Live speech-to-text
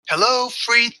Hello,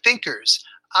 free thinkers.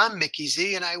 I'm Mickey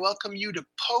Z, and I welcome you to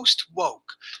Post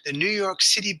Woke, the New York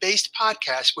City based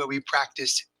podcast where we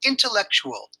practice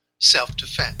intellectual self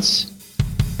defense.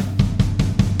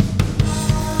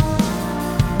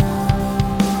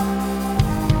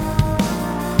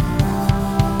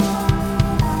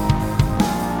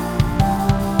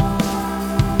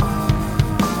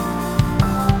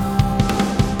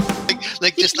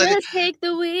 Just let it take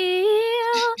the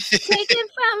wheel, take it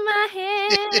from my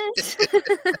hands.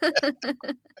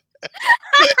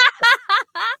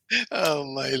 Oh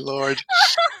my Lord.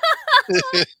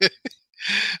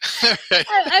 Right.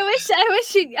 I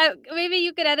wish maybe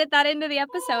you could edit that into the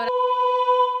episode.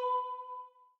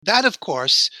 That, of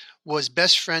course, was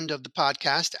best friend of the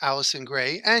podcast, Alicen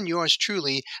Grey, and yours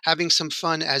truly, having some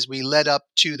fun as we led up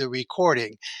to the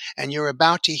recording. And you're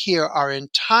about to hear our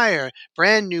entire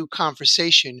brand new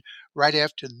conversation right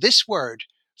after this word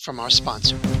from our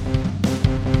sponsor.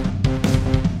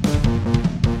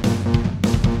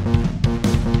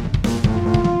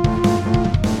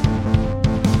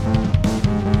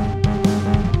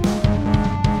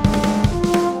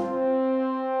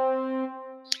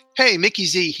 Hey, Mickey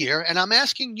Z here, and I'm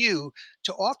asking you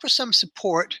to offer some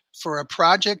support for a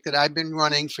project that I've been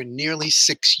running for nearly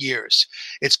 6 years.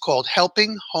 It's called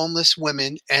Helping Homeless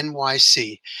Women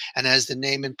NYC. And as the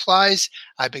name implies,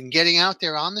 I've been getting out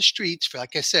there on the streets for,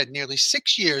 like I said, nearly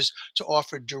 6 years to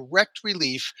offer direct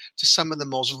relief to some of the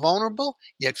most vulnerable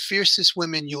yet fiercest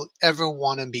women you'll ever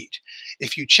want to meet.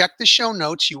 If you check the show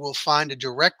notes, you will find a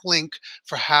direct link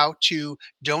for how to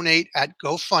donate at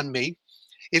GoFundMe.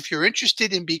 If you're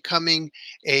interested in becoming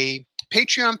a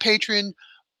Patreon patron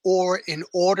or in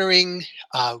ordering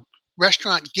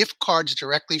restaurant gift cards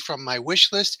directly from my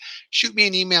wish list, shoot me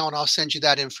an email and I'll send you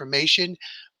that information.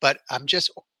 But I'm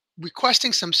just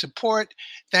requesting some support,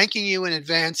 thanking you in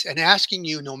advance, and asking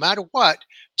you, no matter what,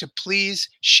 to please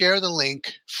share the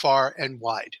link far and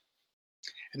wide.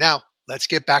 Now, let's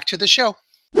get back to the show.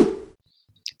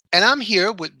 And I'm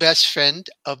here with best friend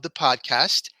of the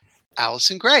podcast,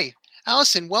 Alicen Grey.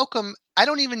 Alicen, welcome. I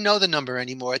don't even know the number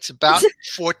anymore. It's about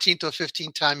 14th or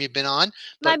 15th time you've been on.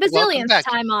 My bazillionth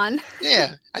time on.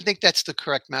 Yeah, I think that's the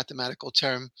correct mathematical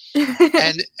term.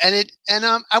 I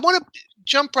want to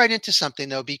jump right into something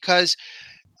though, because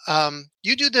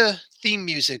you do the theme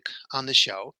music on the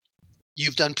show.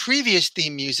 You've done previous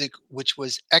theme music, which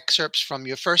was excerpts from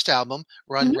your first album,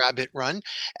 Run, Rabbit, Run.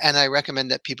 And I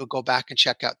recommend that people go back and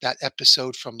check out that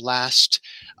episode from last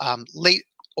late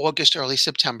August, early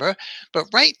September. But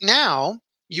right now,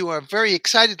 you are very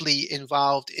excitedly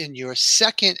involved in your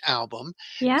second album.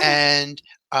 Yeah. And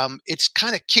it's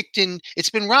kind of kicked in. It's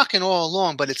been rocking all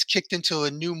along, but it's kicked into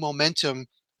a new momentum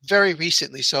very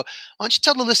recently. So why don't you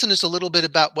tell the listeners a little bit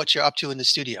about what you're up to in the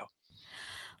studio?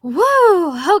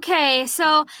 Whoa. Okay.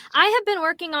 So I have been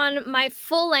working on my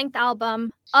full-length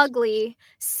album, Ugly,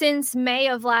 since May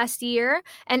of last year.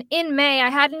 And in May, I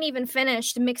hadn't even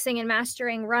finished mixing and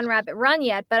mastering Run, Rabbit, Run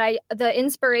yet. But the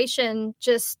inspiration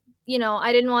just,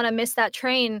 I didn't want to miss that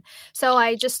train. So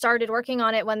I just started working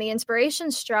on it when the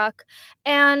inspiration struck.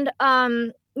 And,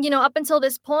 up until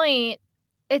this point,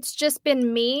 it's just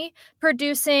been me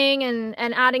producing and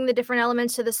adding the different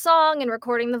elements to the song and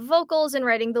recording the vocals and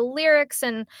writing the lyrics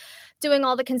and doing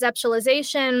all the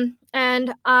conceptualization.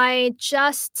 And I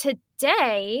just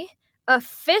today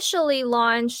officially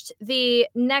launched the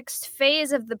next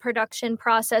phase of the production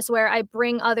process where I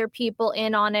bring other people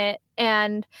in on it.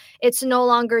 And it's no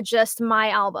longer just my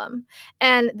album.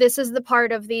 And this is the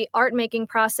part of the art making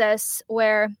process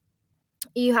where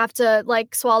you have to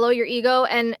swallow your ego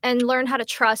and learn how to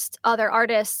trust other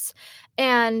artists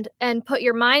and put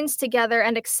your minds together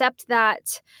and accept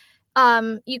that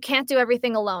you can't do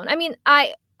everything alone. I mean,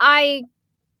 I'm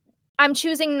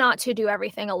choosing not to do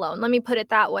everything alone. Let me put it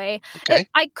that way. Okay.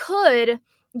 I could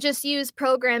just use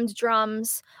programmed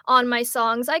drums on my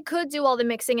songs. I could do all the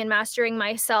mixing and mastering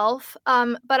myself.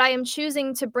 But I am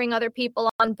choosing to bring other people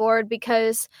on board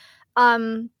because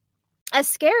as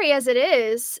scary as it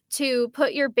is to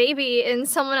put your baby in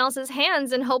someone else's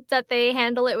hands and hope that they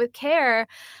handle it with care,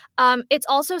 it's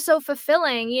also so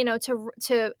fulfilling,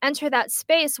 to enter that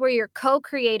space where you're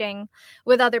co-creating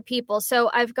with other people.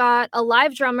 So I've got a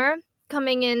live drummer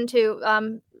coming in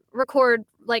to record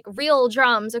real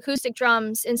drums, acoustic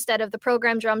drums, instead of the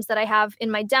programmed drums that I have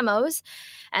in my demos.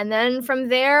 And then from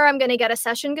there, I'm going to get a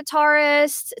session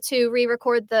guitarist to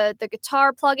re-record the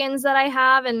guitar plugins that I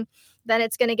have. And then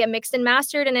it's going to get mixed and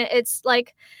mastered. And it's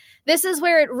this is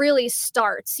where it really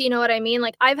starts. You know what I mean?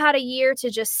 I've had a year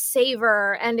to just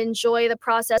savor and enjoy the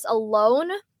process alone.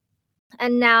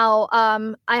 and now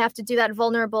I have to do that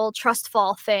vulnerable trust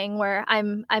fall thing where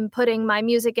I'm putting my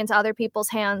music into other people's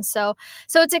hands. So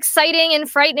it's exciting and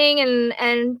frightening,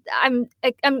 and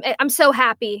I'm so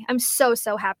happy. I'm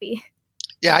so happy.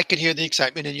 Yeah, I can hear the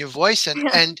excitement in your voice, and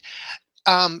Yeah. and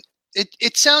um,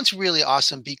 it sounds really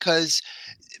awesome because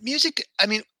music. I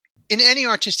mean, in any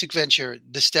artistic venture,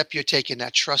 the step you're taking,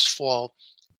 that trust fall,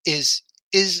 is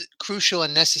is crucial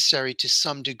and necessary to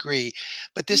some degree.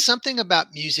 But there's something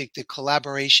about music, the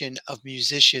collaboration of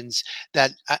musicians,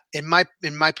 that, in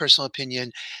my personal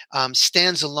opinion,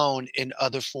 stands alone in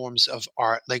other forms of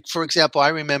art. Like, for example, I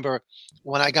remember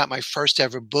when I got my first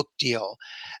ever book deal,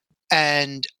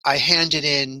 and I handed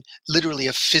in literally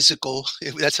a physical,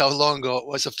 that's how long ago it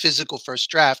was, a physical first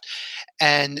draft.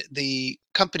 And the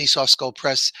company Soft Skull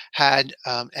Press had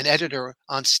an editor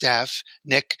on staff,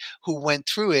 Nick, who went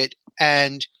through it.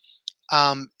 And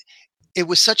um, it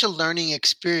was such a learning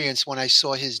experience when I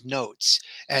saw his notes.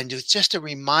 And it was just a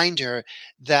reminder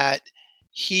that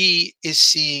he is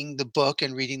seeing the book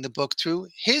and reading the book through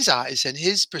his eyes and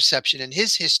his perception and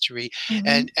his history,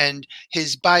 Mhm. and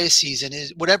his biases and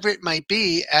his whatever it might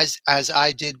be, as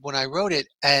I did when I wrote it.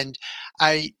 And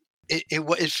I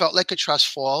it felt like a trust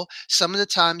fall. Some of the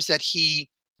times that he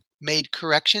made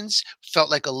corrections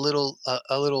felt like a little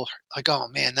like, oh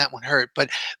man, that one hurt.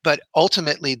 But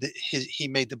ultimately, he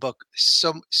made the book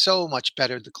so much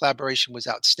better. The collaboration was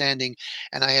outstanding,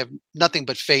 and I have nothing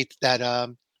but faith that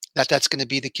that's going to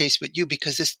be the case with you,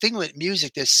 because this thing with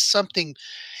music, there's something.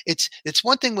 It's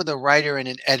one thing with a writer and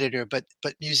an editor, but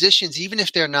musicians, even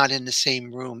if they're not in the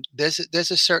same room, there's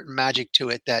a certain magic to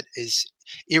it that is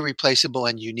irreplaceable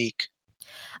and unique.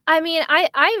 I mean,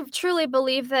 I truly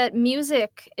believe that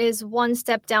music is one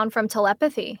step down from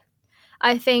telepathy.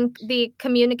 I think the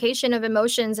communication of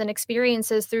emotions and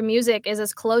experiences through music is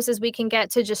as close as we can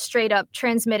get to just straight up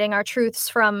transmitting our truths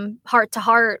from heart to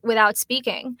heart without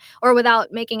speaking or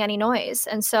without making any noise.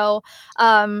 And so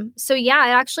yeah,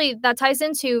 it actually that ties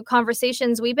into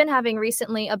conversations we've been having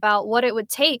recently about what it would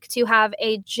take to have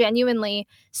a genuinely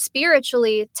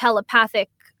spiritually telepathic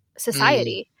Mm,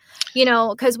 society. You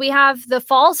know, because we have the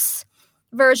false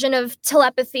version of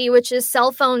telepathy, which is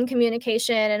cell phone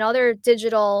communication and other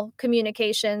digital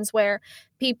communications, where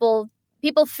people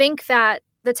people think that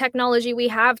the technology we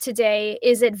have today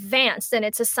is advanced and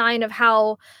it's a sign of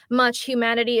how much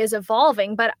humanity is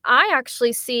evolving. But I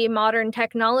actually see modern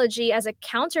technology as a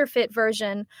counterfeit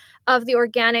version of the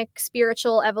organic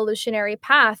spiritual evolutionary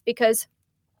path, because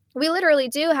we literally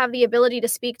do have the ability to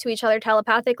speak to each other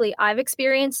telepathically. I've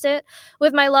experienced it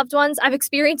with my loved ones. I've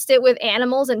experienced it with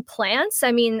animals and plants.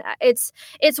 I mean, it's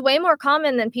way more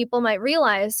common than people might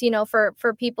realize, you know, for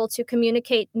people to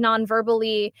communicate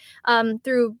non-verbally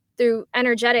through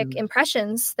energetic mm.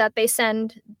 impressions that they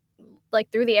send, like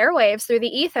through the airwaves, through the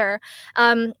ether.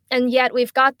 And yet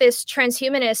we've got this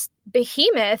transhumanist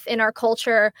behemoth in our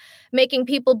culture making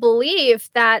people believe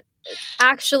that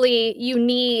actually you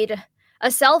need a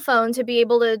cell phone to be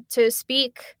able to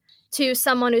speak to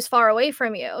someone who's far away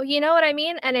from you. You know what I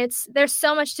mean? And there's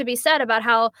so much to be said about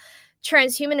how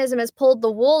transhumanism has pulled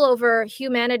the wool over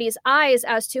humanity's eyes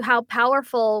as to how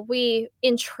powerful we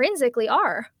intrinsically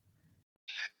are.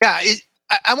 Yeah,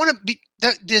 I want to be.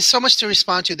 There's so much to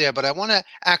respond to there, but I want to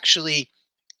actually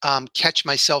catch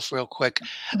myself real quick.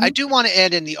 I Mhm. do want to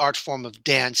add in the art form of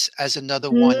dance as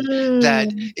another one that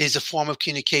Mm. is a form of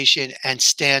communication and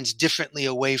stands differently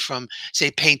away from, say,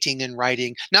 painting and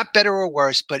writing. Not better or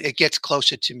worse, but it gets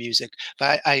closer to music.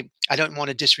 But I don't want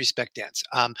to disrespect dance.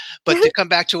 But to come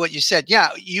back to what you said, yeah,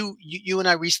 you and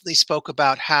I recently spoke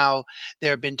about how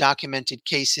there have been documented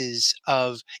cases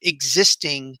of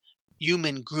existing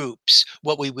human groups,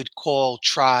 what we would call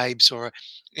tribes or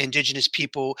indigenous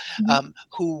people, Mhm.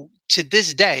 who to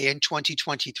this day in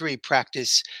 2023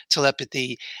 practice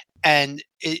telepathy. And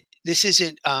this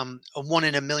isn't a one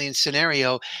in a million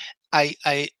scenario.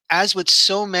 As with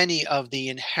so many of the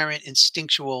inherent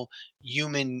instinctual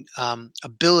human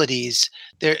abilities,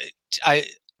 there, I,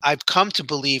 I've come to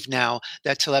believe now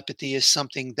that telepathy is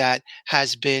something that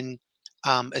has been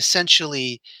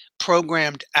essentially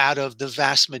programmed out of the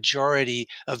vast majority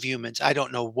of humans. I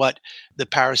don't know what the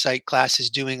parasite class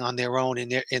is doing on their own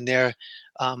in their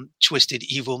twisted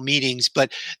evil meetings,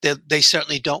 but they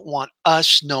certainly don't want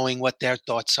us knowing what their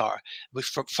thoughts are,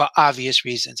 for obvious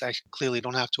reasons. I clearly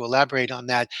don't have to elaborate on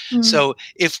that. Mm. So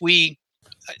if we,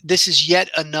 this is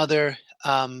yet another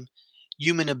um,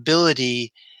 human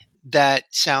ability that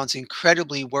sounds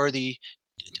incredibly worthy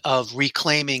of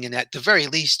reclaiming and at the very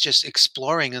least just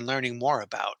exploring and learning more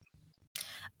about.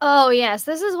 Oh, yes.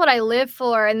 This is what I live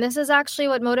for, and this is actually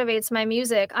what motivates my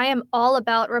music. I am all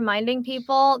about reminding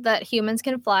people that humans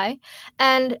can fly.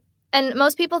 And and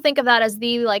most people think of that as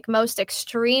the like most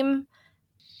extreme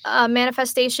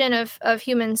manifestation of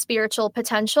human spiritual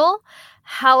potential.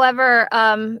 However,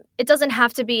 it doesn't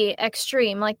have to be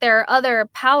extreme. Like there are other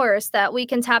powers that we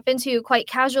can tap into quite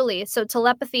casually. So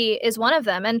telepathy is one of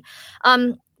them. And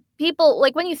people,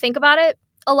 like when you think about it,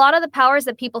 a lot of the powers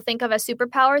that people think of as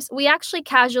superpowers, we actually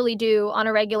casually do on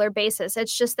a regular basis.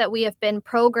 It's just that we have been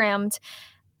programmed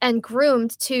and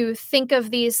groomed to think of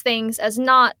these things as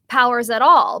not powers at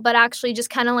all, but actually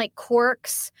just kind of like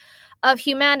quirks of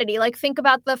humanity. Like think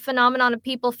about the phenomenon of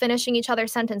people finishing each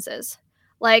other's sentences.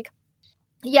 Like,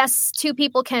 yes, two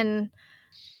people can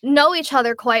know each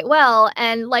other quite well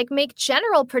and like make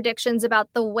general predictions about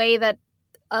the way that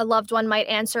a loved one might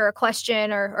answer a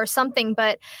question or something,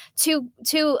 but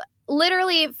to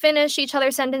literally finish each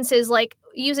other's sentences like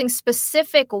using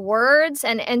specific words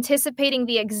and anticipating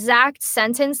the exact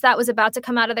sentence that was about to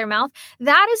come out of their mouth,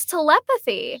 that is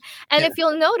telepathy. And Yeah. if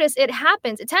you'll notice, it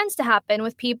tends to happen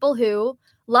with people who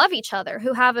love each other,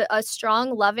 who have a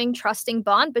strong, loving, trusting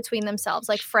bond between themselves,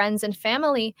 like friends and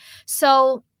family.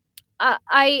 So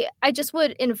I just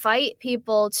would invite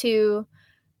people to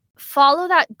follow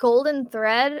that golden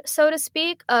thread, so to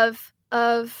speak, of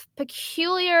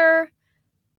peculiar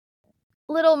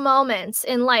little moments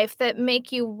in life that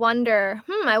make you wonder,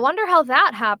 I wonder how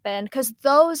that happened, because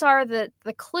those are the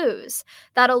clues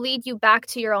that'll lead you back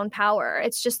to your own power.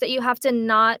 It's just that you have to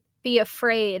not be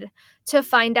afraid to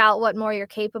find out what more you're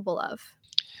capable of.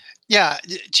 Yeah,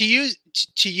 to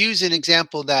use an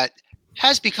example that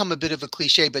has become a bit of a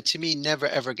cliche, but to me never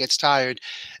ever gets tired.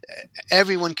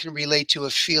 Everyone can relate to a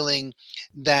feeling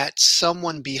that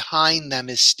someone behind them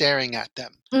is staring at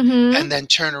them, Mm-hmm. and then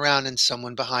turn around and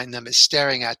someone behind them is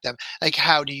staring at them. Like,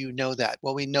 how do you know that?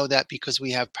 Well, we know that because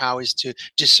we have powers to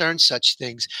discern such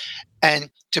things. And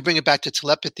to bring it back to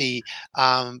telepathy,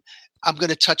 I'm going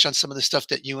to touch on some of the stuff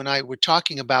that you and I were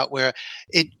talking about, where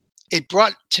it it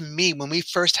brought to me, when we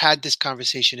first had this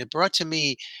conversation, it brought to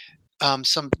me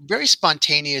some very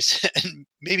spontaneous and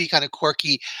maybe kind of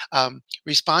quirky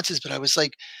responses. But I was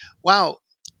like, wow,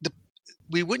 the,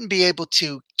 we wouldn't be able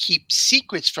to keep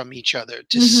secrets from each other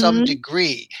to some Mm-hmm.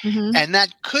 degree. Mm-hmm. And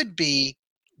that could be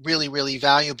really, really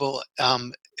valuable.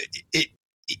 It,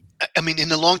 I mean, in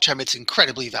the long term, it's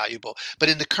incredibly valuable. But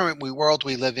in the current world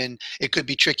we live in, it could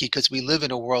be tricky because we live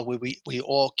in a world where we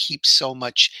all keep so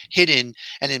much hidden,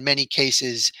 and in many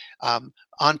cases,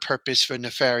 on purpose for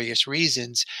nefarious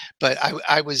reasons. But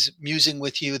I was musing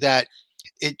with you that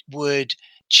it would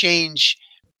change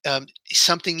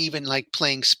something even like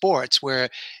playing sports, where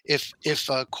if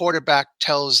a quarterback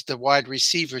tells the wide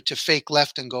receiver to fake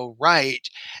left and go right,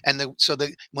 and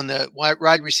when the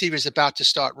wide receiver is about to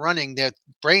start running, their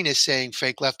brain is saying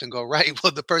fake left and go right.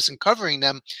 Well, the person covering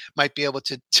them might be able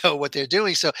to tell what they're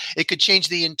doing, so it could change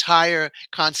the entire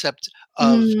concept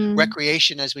of Mm.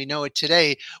 recreation as we know it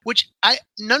today. Which I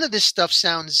none of this stuff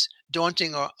sounds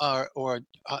daunting or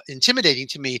intimidating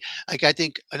to me. Like, I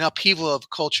think an upheaval of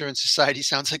culture and society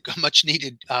sounds like a much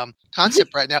needed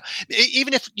concept right now.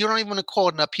 Even if you don't even want to call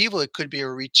it an upheaval, it could be a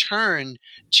return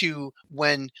to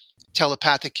when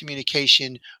telepathic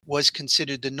communication was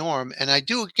considered the norm. And I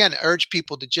do again urge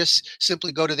people to just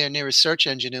simply go to their nearest search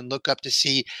engine and look up to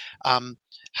see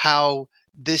how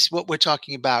this what we're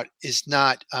talking about is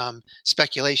not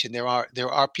speculation. There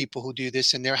are people who do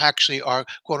this, and there actually are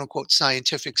quote unquote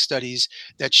scientific studies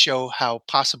that show how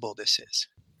possible this is.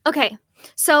 Okay,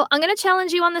 so I'm going to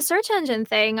challenge you on the search engine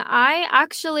thing. I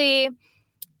actually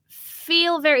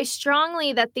feel very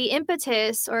strongly that the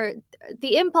impetus or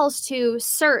the impulse to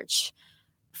search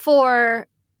for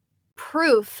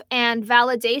proof and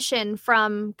validation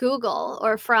from Google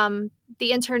or from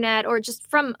the internet or just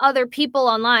from other people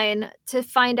online to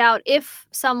find out if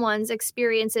someone's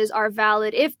experiences are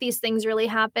valid, if these things really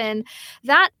happen,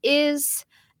 that is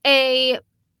a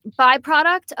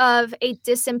byproduct of a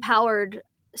disempowered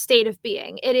state of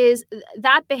being. It is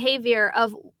that behavior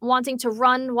of wanting to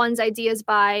run one's ideas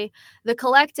by the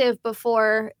collective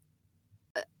before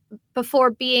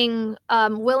being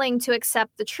willing to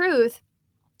accept the truth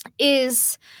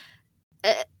is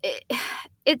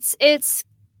it's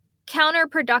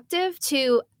counterproductive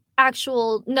to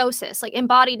actual gnosis, like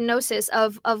embodied gnosis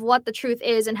of what the truth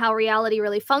is and how reality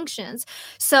really functions.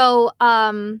 So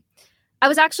I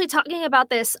was actually talking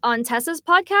about this on Tessa's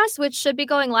podcast, which should be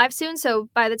going live soon. So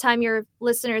by the time your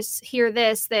listeners hear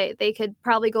this, they could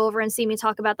probably go over and see me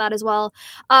talk about that as well.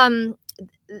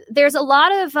 There's a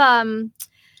lot of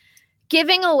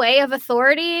giving away of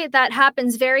authority that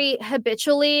happens very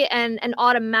habitually and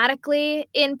automatically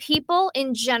in people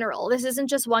in general. This isn't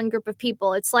just one group of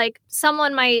people. It's like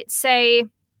someone might say,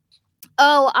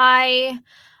 oh, I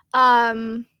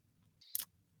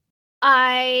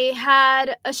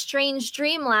had a strange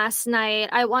dream last night.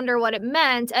 I wonder what it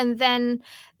meant. And then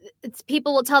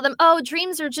people will tell them, oh,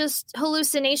 dreams are just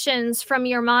hallucinations from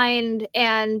your mind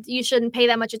and you shouldn't pay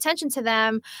that much attention to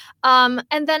them.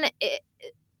 And then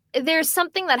there's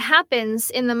something that happens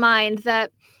in the mind that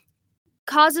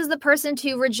causes the person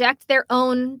to reject their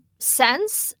own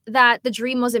sense that the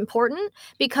dream was important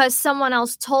because someone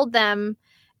else told them,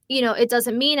 it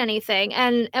doesn't mean anything.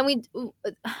 And we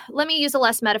let me use a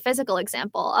less metaphysical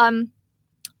example.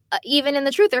 Even in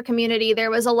the truther community, there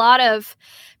was a lot of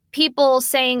people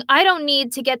saying, I don't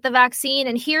need to get the vaccine,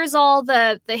 and here's all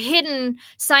the hidden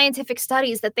scientific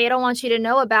studies that they don't want you to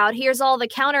know about. Here's all the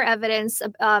counter evidence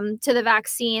to the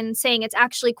vaccine saying it's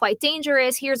actually quite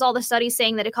dangerous. Here's all the studies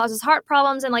saying that it causes heart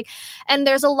problems. And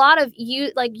there's a lot of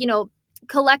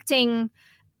collecting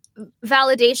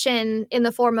validation in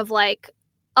the form of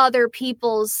other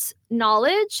people's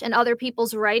knowledge and other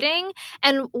people's writing.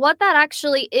 And what that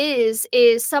actually is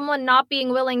someone not being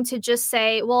willing to just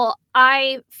say, well,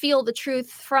 I feel the truth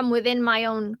from within my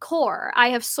own core. I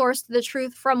have sourced the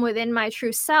truth from within my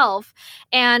true self.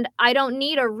 And I don't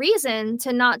need a reason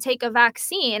to not take a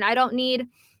vaccine. I don't need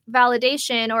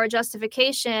validation or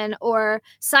justification or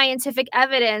scientific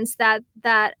evidence that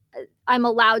I'm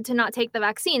allowed to not take the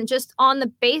vaccine. Just on the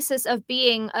basis of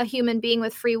being a human being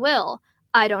with free will,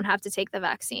 I don't have to take the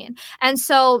vaccine. And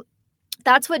so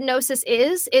that's what gnosis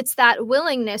is. It's that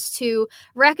willingness to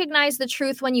recognize the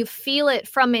truth when you feel it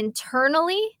from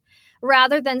internally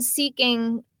rather than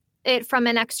seeking it from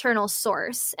an external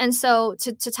source. And so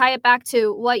to tie it back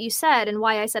to what you said and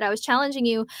why I said I was challenging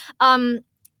you,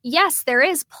 yes, there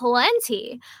is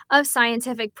plenty of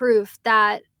scientific proof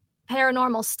that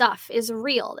paranormal stuff is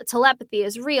real, that telepathy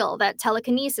is real, that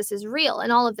telekinesis is real,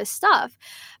 and all of this stuff.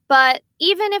 But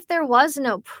even if there was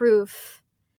no proof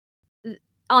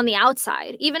on the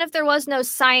outside, even if there was no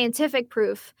scientific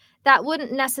proof, that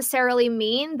wouldn't necessarily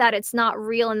mean that it's not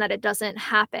real and that it doesn't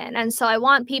happen. And so I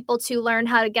want people to learn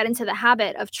how to get into the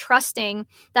habit of trusting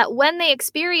that when they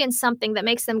experience something that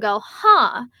makes them go,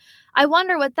 I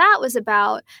wonder what that was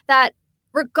about, that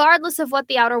regardless of what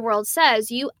the outer world says,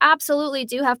 you absolutely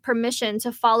do have permission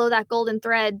to follow that golden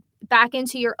thread back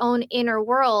into your own inner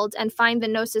world and find the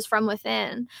gnosis from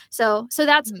within. So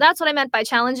that's what I meant by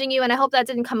challenging you, and I hope that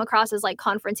didn't come across as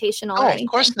confrontational or anything.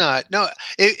 Of course not. No,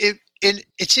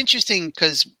 it's interesting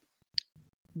because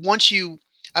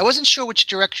I wasn't sure which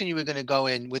direction you were going to go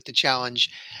in with the challenge.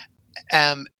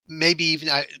 Maybe even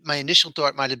my initial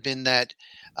thought might have been that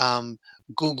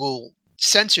Google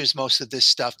censors most of this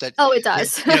stuff. That it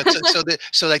does.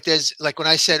 So there's when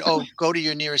I said, go to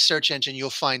your nearest search engine, you'll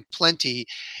find plenty.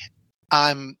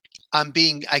 I'm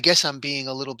being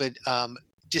a little bit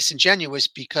disingenuous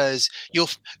because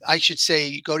I should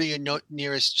say go to your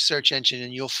nearest search engine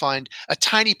and you'll find a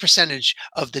tiny percentage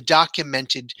of the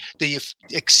documented, the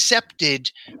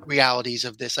accepted realities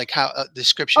of this, like how a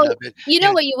description of it.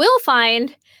 What you will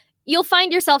find? You'll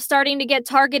find yourself starting to get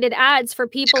targeted ads for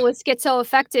people with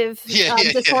schizoaffective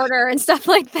disorder and stuff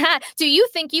like that. Do you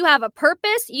think you have a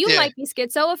purpose? You might be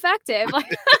schizoaffective.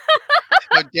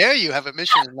 How dare you have a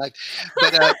mission?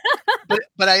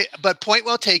 But point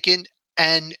well taken.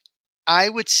 And I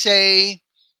would say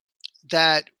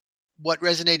that what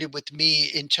resonated with me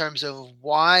in terms of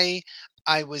why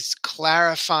I was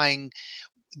clarifying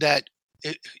that,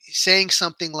 saying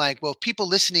something like, well, people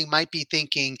listening might be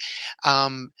thinking,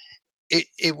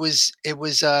 it was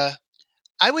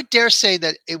I would dare say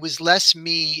that it was less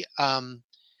me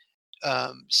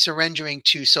surrendering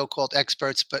to so-called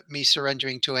experts, but me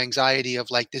surrendering to anxiety of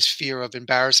this fear of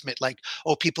embarrassment,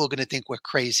 people are going to think we're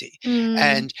crazy.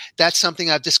 And that's something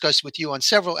I've discussed with you on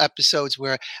several episodes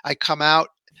where I come out.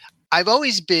 I've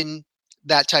always been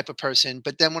that type of person,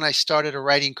 but then when I started a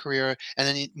writing career and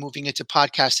then moving into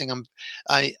podcasting,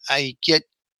 I get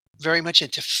very much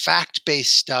into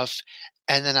fact-based stuff.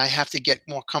 And then I have to get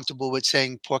more comfortable with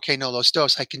saying "Porque no los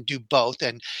dos." I can do both,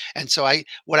 and so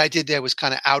what I did there was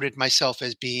kind of outed myself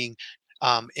as being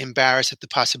embarrassed at the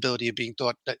possibility of being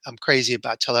thought that I'm crazy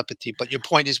about telepathy. But your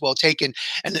point is well taken.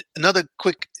 And another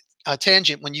quick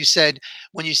tangent: when you said,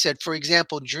 for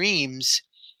example, dreams,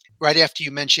 right after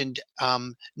you mentioned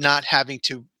not having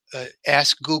to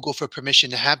ask Google for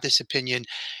permission to have this opinion,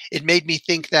 it made me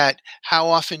think that how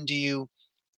often do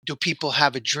people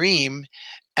have a dream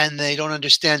and they don't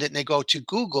understand it and they go to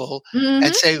Google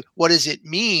and say, what does it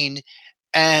mean?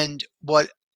 And what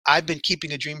I've been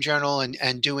keeping a dream journal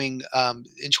and doing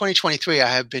in 2023 I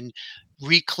have been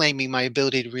reclaiming my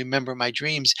ability to remember my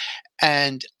dreams.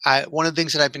 And one of the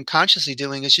things that I've been consciously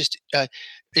doing is just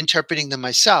interpreting them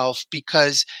myself,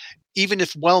 because even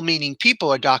if well-meaning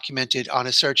people are documented on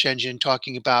a search engine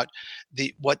talking about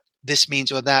the what this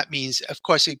means or that means, of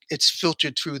course it's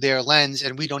filtered through their lens,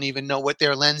 and we don't even know what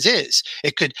their lens is.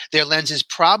 Their lens is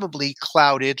probably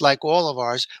clouded, like all of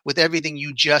ours, with everything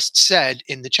you just said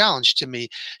in the challenge to me.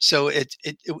 So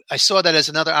I saw that as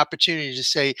another opportunity to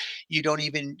say, you don't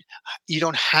even you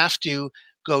don't have to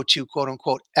go to quote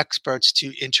unquote experts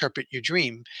to interpret your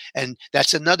dream. And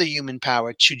that's another human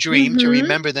power, to dream, to Mm-hmm.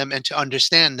 remember them, and to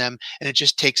understand them. And it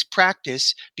just takes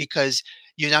practice, because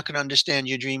you're not going to understand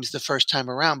your dreams the first time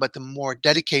around, but the more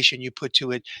dedication you put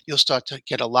to it, you'll start to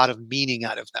get a lot of meaning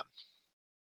out of them.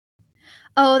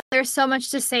 Oh, there's so much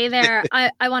to say there.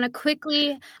 I want to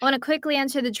quickly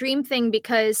answer the dream thing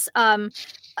because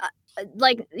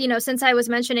like, you know, since I was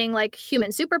mentioning like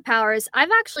human superpowers,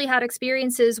 I've actually had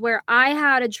experiences where I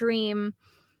had a dream,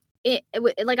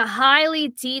 like a highly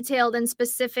detailed and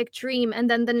specific dream, and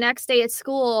then the next day at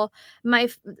school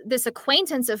this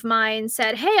acquaintance of mine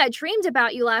said, "Hey, I dreamed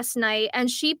about you last night,"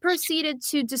 and she proceeded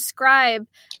to describe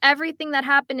everything that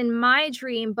happened in my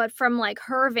dream, but from like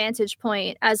her vantage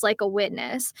point as like a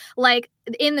witness. Like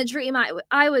in the dream,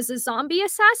 I was a zombie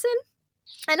assassin,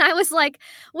 and I was like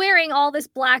wearing all this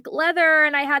black leather,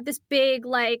 and I had this big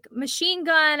like machine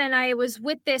gun, and I was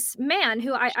with this man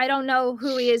who I don't know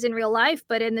who he is in real life,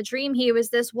 but in the dream he was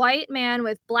this white man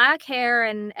with black hair,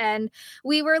 and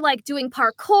we were like doing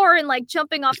parkour and like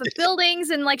jumping off of buildings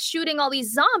and like shooting all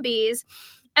these zombies.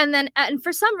 And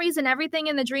for some reason everything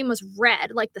in the dream was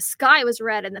red, like the sky was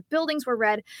red and the buildings were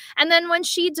red. And then when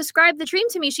she described the dream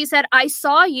to me, she said, "I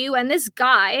saw you and this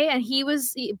guy, and he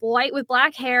was white with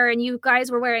black hair, and you guys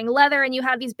were wearing leather, and you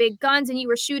had these big guns, and you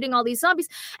were shooting all these zombies."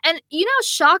 And you know how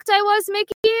shocked I was,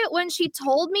 Mickey, when she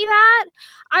told me that?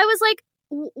 I was like,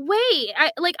 wait,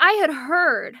 I had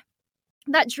heard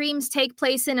that dreams take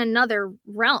place in another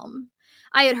realm.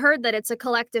 I had heard that it's a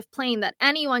collective plane that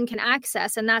anyone can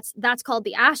access, and that's called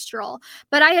the astral.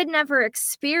 But I had never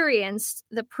experienced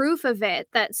the proof of it,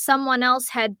 that someone else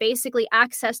had basically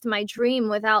accessed my dream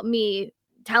without me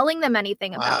telling them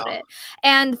anything about Wow. it.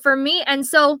 And for me, and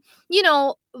so, you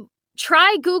know,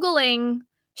 try Googling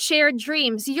shared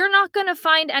dreams. You're not going to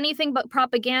find anything but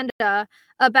propaganda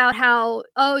about how,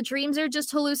 oh, dreams are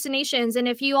just hallucinations, and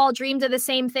if you all dreamed of the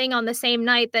same thing on the same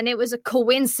night, then it was a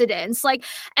coincidence. Like,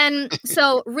 and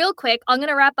so real quick, I'm going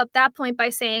to wrap up that point by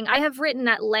saying I have written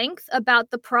at length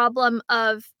about the problem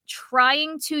of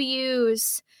trying to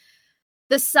use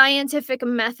the scientific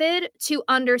method to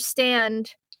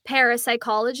understand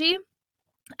parapsychology.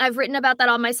 I've written about that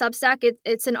on my Substack.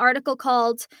 It's an article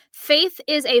called "Faith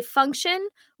is a Function: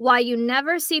 Why You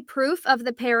Never See Proof of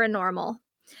the Paranormal."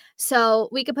 So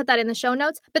we could put that in the show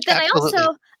notes. But then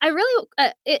Absolutely. I really,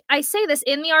 I say this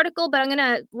in the article, but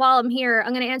while I'm here,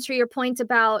 I'm gonna answer your point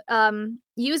about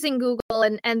using Google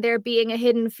and there being a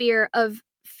hidden fear of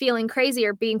feeling crazy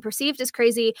or being perceived as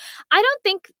crazy. I don't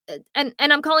think, and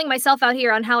I'm calling myself out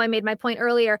here on how I made my point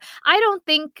earlier. I don't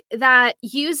think that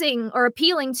using or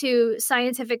appealing to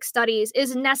scientific studies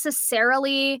is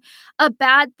necessarily a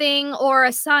bad thing or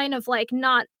a sign of like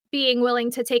not being willing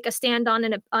to take a stand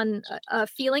on a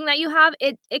feeling that you have.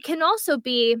 It can also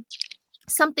be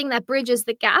something that bridges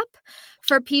the gap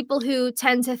for people who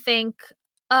tend to think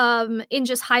in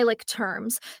just Hylic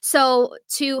terms. So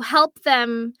to help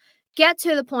them get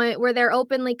to the point where they're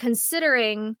openly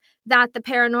considering that the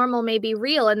paranormal may be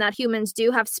real and that humans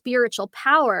do have spiritual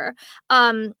power,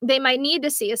 they might need to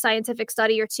see a scientific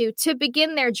study or two to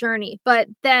begin their journey. But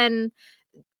then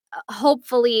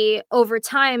hopefully over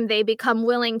time they become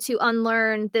willing to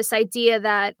unlearn this idea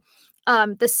that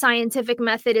the scientific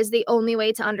method is the only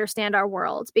way to understand our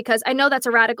world. Because I know that's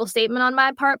a radical statement on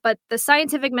my part, but the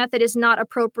scientific method is not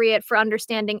appropriate for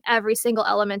understanding every single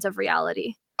element of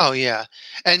reality. Oh, yeah.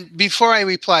 And before I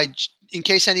reply, in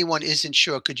case anyone isn't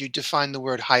sure, could you define the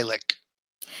word Hylic?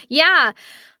 Yeah.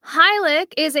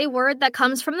 Hylic is a word that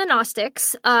comes from the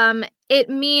Gnostics. It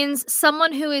means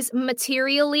someone who is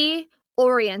materially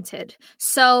oriented.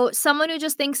 So someone who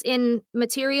just thinks in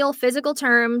material, physical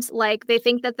terms, like they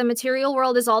think that the material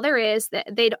world is all there is.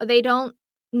 That they don't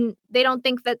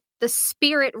think that the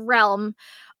spirit realm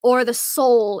or the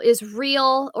soul is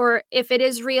real, or if it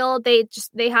is real, they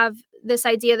have this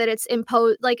idea that it's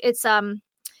imposed, like it's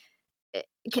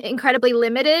incredibly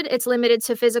limited. It's limited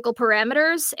to physical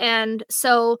parameters. And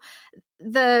so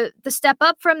the step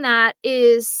up from that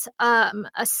is a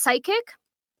psychic.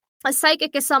 A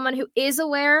psychic is someone who is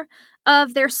aware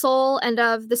of their soul and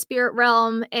of the spirit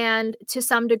realm, and to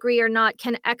some degree or not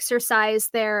can exercise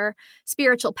their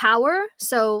spiritual power.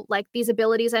 So, like these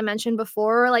abilities I mentioned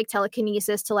before, like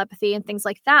telekinesis, telepathy, and things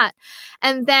like that.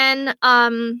 And then,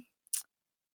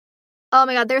 oh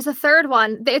my God, there's a third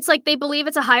one. It's like they believe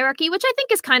it's a hierarchy, which I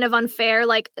think is kind of unfair.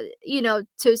 Like,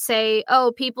 to say,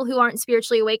 oh, people who aren't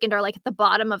spiritually awakened are like at the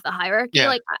bottom of the hierarchy. Yeah.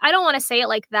 Like, I don't want to say it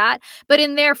like that. But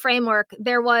in their framework,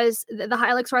 there was the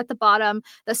Hylics were at the bottom,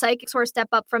 the psychics were a step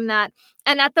up from that.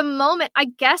 And at the moment, I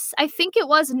think it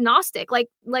was Gnostic. Like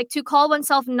to call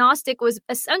oneself Gnostic was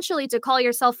essentially to call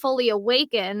yourself fully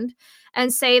awakened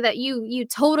and say that you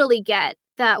totally get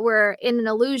that we're in an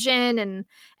illusion,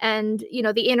 and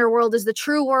the inner world is the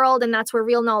true world, and that's where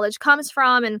real knowledge comes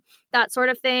from, and that sort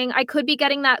of thing. I could be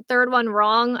getting that third one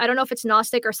wrong. I don't know if it's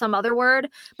Gnostic or some other word,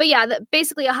 but yeah,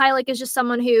 basically a Hylic is just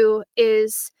someone who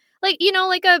is like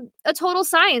like a total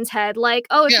science head. Like,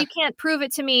 oh, if Yeah. you can't prove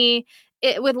it to me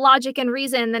with logic and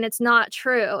reason, then it's not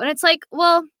true. And it's like,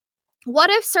 well,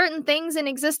 what if certain things in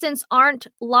existence aren't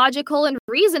logical and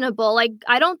reasonable? Like,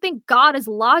 I don't think God is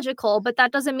logical, but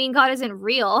that doesn't mean God isn't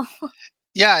real.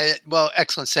 Yeah. Well,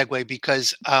 excellent segue,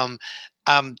 because I'm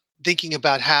thinking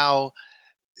about how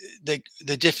the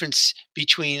difference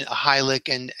between a Hylic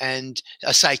and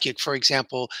a psychic, for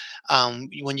example.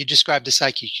 When you described the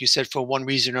psychic, you said for one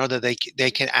reason or other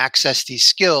they can access these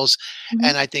skills,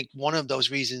 and I think one of those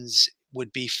reasons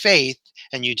would be faith.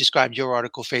 And you described your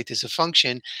article, "Faith is a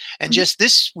Function." And Mhm. just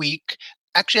this week,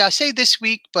 actually, I say this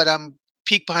week, but I'm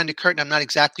peek behind the curtain. I'm not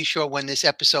exactly sure when this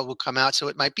episode will come out, so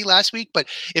it might be last week. But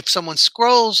if someone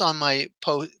scrolls on my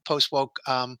post woke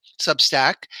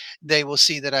Substack, they will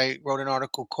see that I wrote an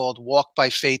article called "Walk by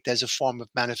Faith as a Form of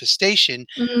Manifestation,"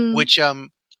 Mm. which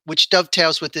which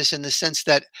dovetails with this in the sense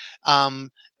that um,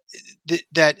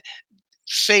 that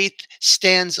faith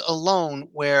stands alone,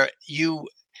 where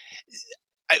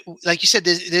like you said,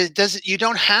 there doesn't, you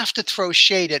don't have to throw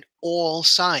shade at all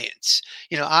science.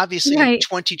 Obviously, in Right.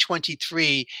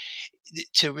 2023,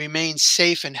 to remain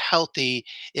safe and healthy,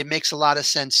 it makes a lot of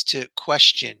sense to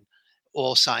question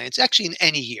all science. Actually, in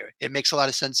any year, it makes a lot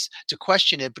of sense to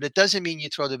question it, but it doesn't mean you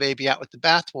throw the baby out with the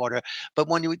bathwater. But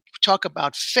when you talk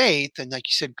about faith, and like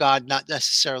you said, God not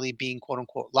necessarily being quote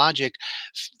unquote logic,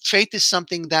 faith is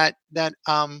something that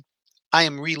I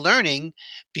am relearning,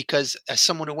 because as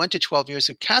someone who went to 12 years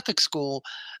of Catholic school,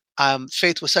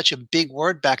 faith was such a big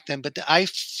word back then, but I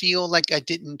feel like I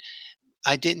didn't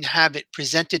have it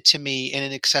presented to me in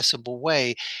an accessible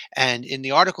way. And in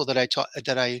the article that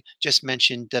I just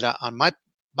mentioned, on my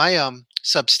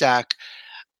Substack,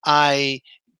 I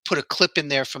put a clip in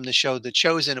there from the show The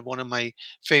Chosen, of one of my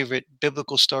favorite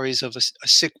biblical stories of a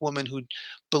sick woman who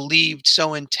believed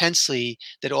so intensely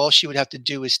that all she would have to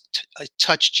do is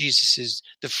touch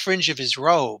the fringe of his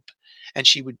robe, and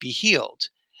she would be healed.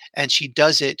 And she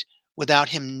does it without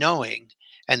him knowing.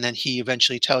 And then he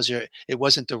eventually tells her, it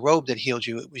wasn't the robe that healed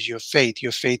you, it was your faith.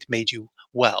 Your faith made you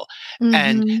well.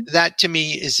 And Mhm. that to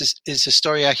me is a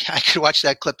story I could watch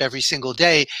that clip every single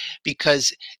day,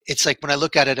 because it's like when I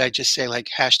look at it, I just say, like,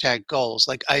 hashtag goals.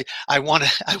 Like I want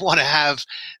to I want to have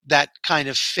that kind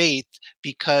of faith,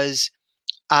 because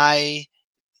I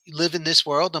live in this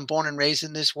world. I'm born and raised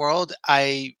in this world.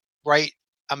 Write.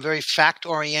 I'm very fact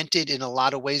oriented in a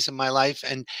lot of ways in my life,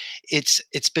 and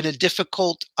it's been a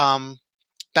difficult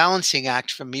balancing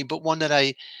act for me, but one that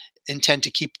I intend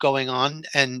to keep going on,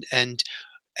 and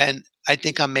I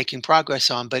think I'm making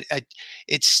progress on. But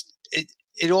it's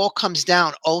it all comes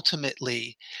down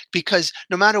ultimately, because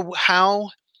no matter how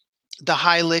the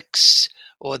Hylics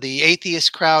or the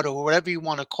atheist crowd, or whatever you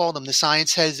want to call them, the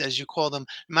science heads, as you call them,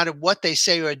 no matter what they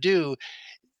say or do,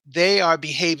 they are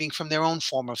behaving from their own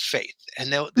form of faith,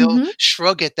 and they'll Mhm.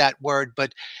 shrug at that word,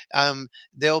 but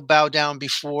they'll bow down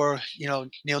before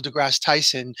Neil deGrasse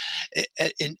Tyson,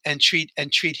 and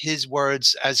treat his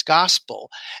words as gospel,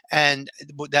 and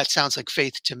that sounds like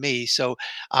faith to me. So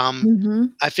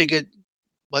Mhm. I figured,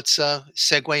 let's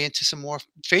segue into some more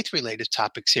faith related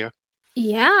topics here.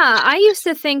 Yeah, I used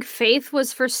to think faith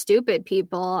was for stupid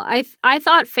people. I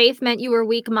thought faith meant you were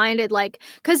weak-minded, like,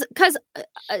 cuz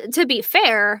to be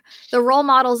fair, the role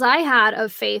models I had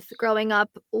of faith growing up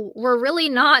were really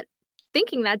not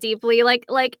thinking that deeply.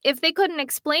 Like if they couldn't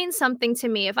explain something to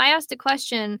me, if I asked a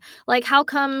question like how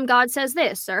come God says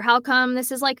this or how come this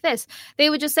is like this, they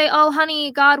would just say, "Oh,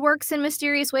 honey, God works in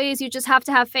mysterious ways. You just have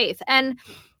to have faith." And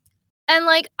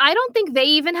like I don't think they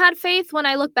even had faith when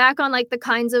I look back on like the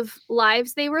kinds of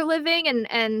lives they were living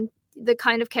and the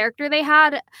kind of character they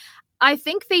had. I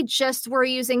think they just were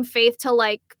using faith to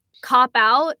like cop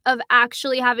out of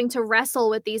actually having to wrestle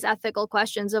with these ethical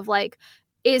questions of like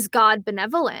is God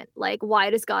benevolent? Like, why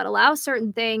does God allow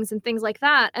certain things and things like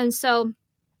that? And so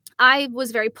I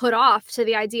was very put off to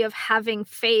the idea of having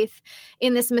faith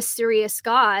in this mysterious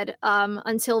God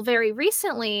until very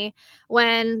recently,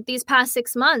 when these past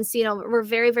 6 months, were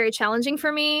very, very challenging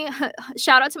for me.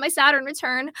 Shout out to my Saturn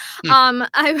return. Hmm.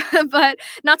 But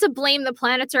not to blame the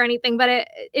planets or anything, but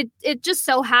it just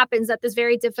so happens that this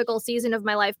very difficult season of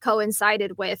my life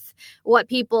coincided with what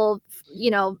people,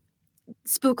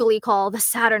 spookily call the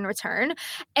Saturn return.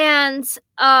 And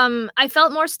I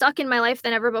felt more stuck in my life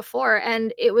than ever before.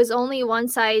 And it was only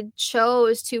once I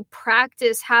chose to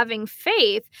practice having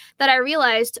faith that I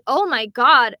realized, oh my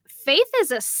God, faith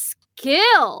is a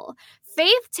skill.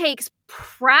 Faith takes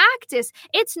practice.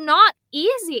 It's not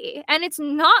easy, and it's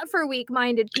not for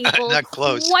weak-minded people. Not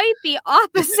close. Quite the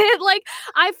opposite. Like,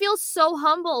 I feel so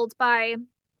humbled by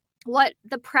what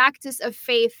the practice of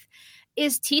faith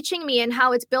is teaching me and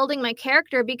how it's building my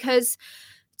character, because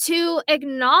to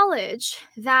acknowledge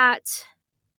that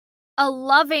a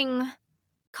loving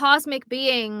cosmic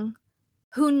being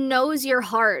who knows your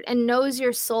heart and knows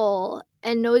your soul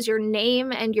and knows your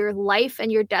name and your life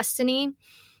and your destiny,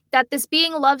 that this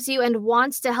being loves you and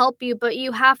wants to help you, but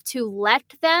you have to let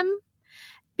them,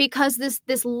 because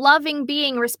this loving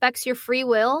being respects your free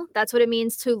will. That's what it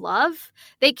means to love.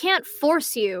 They can't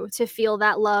force you to feel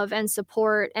that love and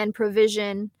support and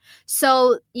provision.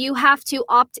 So you have to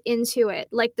opt into it,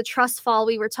 like the trust fall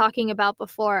we were talking about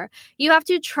before. You have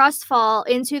to trust fall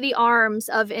into the arms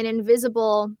of an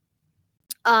invisible,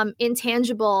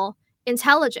 intangible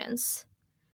intelligence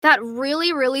that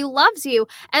really, really loves you.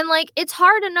 And like, it's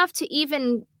hard enough to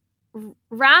even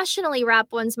rationally wrap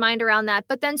one's mind around that,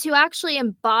 but then to actually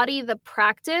embody the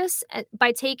practice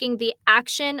by taking the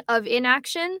action of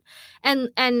inaction and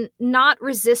not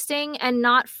resisting and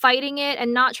not fighting it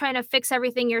and not trying to fix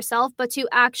everything yourself, but to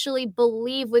actually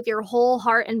believe with your whole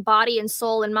heart and body and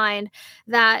soul and mind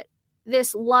that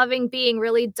this loving being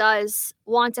really does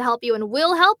want to help you and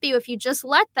will help you if you just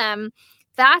let them.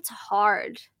 That's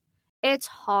hard. It's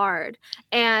hard.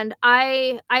 And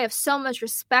I have so much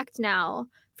respect now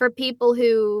for people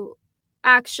who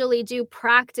actually do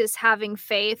practice having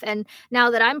faith. And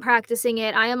now that I'm practicing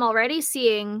it, I am already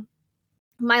seeing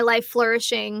my life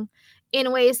flourishing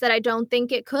in ways that I don't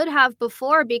think it could have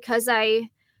before, because I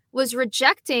was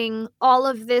rejecting all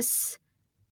of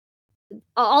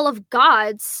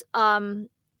God's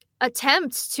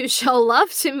attempts to show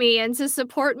love to me and to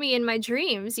support me in my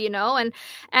dreams, and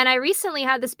I recently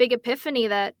had this big epiphany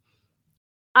that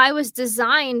I was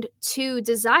designed to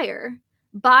desire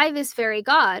by this very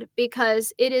God,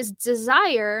 because it is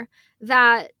desire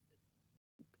that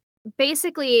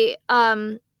basically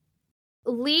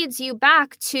leads you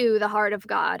back to the heart of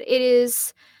God. It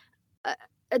is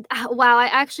wow,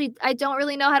 I don't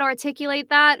really know how to articulate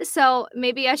that, so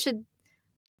maybe I should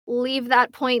leave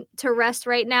that point to rest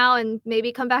right now and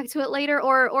maybe come back to it later,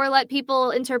 or let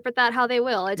people interpret that how they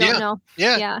will. I don't know.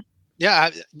 Yeah.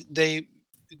 The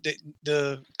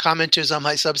commenters on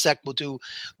my Substack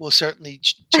will certainly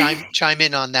chime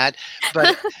in on that.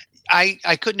 But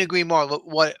I couldn't agree more.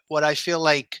 What I feel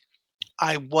like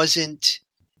I wasn't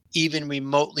even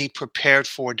remotely prepared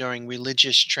for during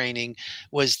religious training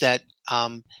was that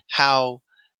how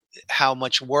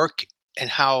much work and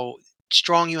how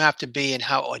strong you have to be and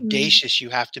how audacious you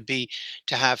have to be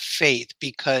to have faith,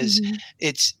 because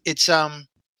it's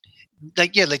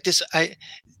like this.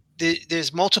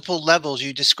 There's multiple levels.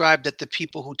 You described that the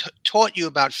people who taught you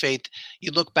about faith,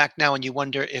 you look back now and you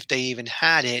wonder if they even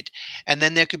had it. And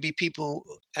then there could be people,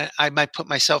 I might put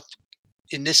myself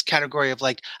in this category of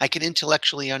like, I can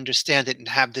intellectually understand it and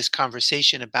have this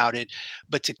conversation about it,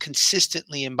 but to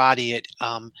consistently embody it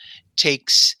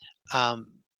takes a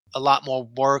lot more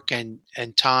work and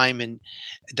time, and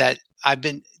that I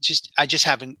just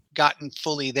haven't gotten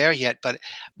fully there yet. But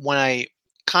when I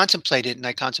contemplate it, and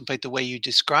I contemplate the way you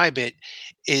describe it,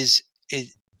 it's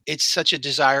such a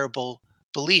desirable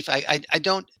belief. I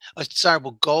don't a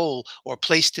desirable goal or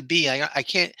place to be.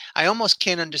 I almost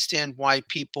can't understand why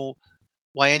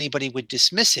anybody would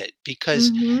dismiss it,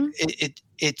 because it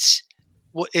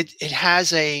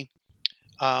has a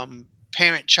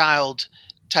parent-child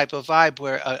type of vibe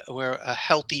where a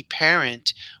healthy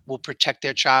parent will protect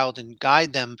their child and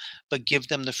guide them, but give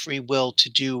them the free will to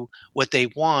do what they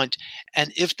want.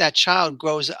 And if that child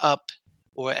grows up,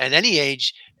 or at any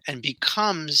age, and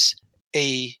becomes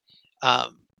a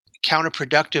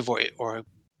counterproductive or a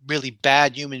really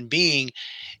bad human being,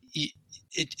 it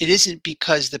isn't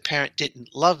because the parent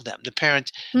didn't love them. The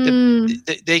parent,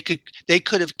 they could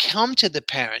have come to the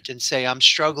parent and say, "I'm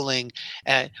struggling,"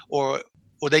 or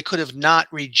or they could have not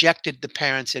rejected the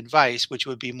parents' advice, which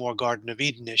would be more Garden of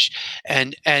Edenish.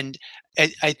 And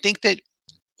I think that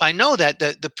I know that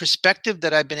the perspective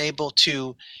that I've been able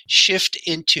to shift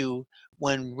into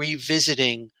when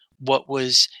revisiting what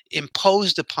was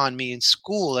imposed upon me in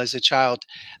school as a child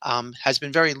has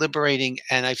been very liberating,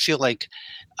 and I feel like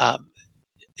um,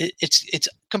 it's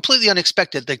completely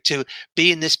unexpected, like to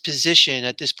be in this position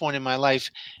at this point in my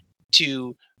life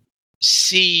to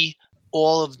see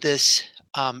all of this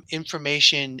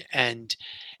information and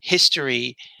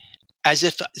history as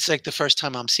if it's like the first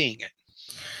time I'm seeing it.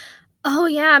 Oh,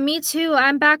 yeah, me too.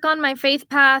 I'm back on my faith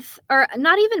path, or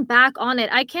not even back on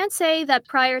it. I can't say that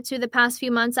prior to the past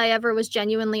few months I ever was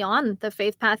genuinely on the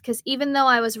faith path, because even though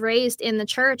I was raised in the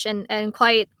church and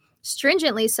quite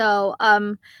stringently so,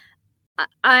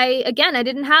 I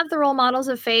didn't have the role models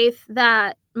of faith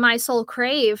that my soul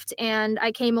craved, and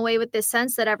I came away with this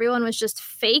sense that everyone was just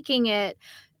faking it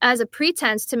as a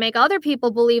pretense to make other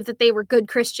people believe that they were good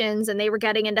Christians and they were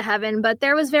getting into heaven, but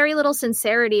there was very little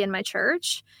sincerity in my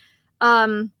church.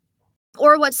 Or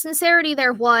what sincerity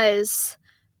there was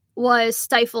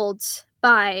stifled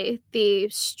by the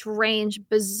strange,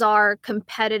 bizarre,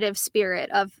 competitive spirit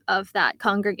of that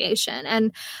congregation.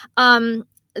 And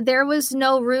there was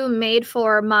no room made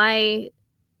for my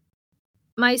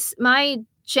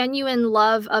genuine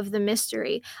love of the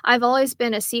mystery. I've always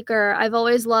been a seeker. I've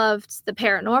always loved the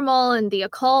paranormal and the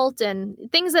occult and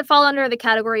things that fall under the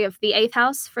category of the eighth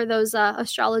house for those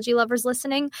astrology lovers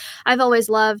listening. I've always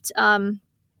loved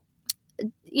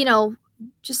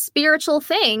just spiritual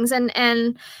things,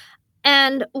 and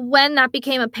when that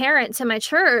became apparent to my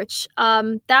church,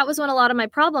 that was when a lot of my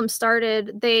problems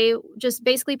started. They just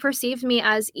basically perceived me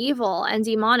as evil and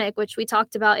demonic, which we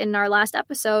talked about in our last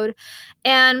episode.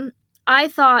 And I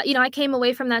thought, I came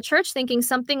away from that church thinking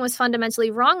something was fundamentally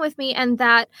wrong with me, and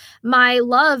that my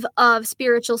love of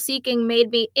spiritual seeking made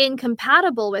me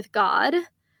incompatible with God.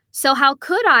 So how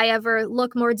could I ever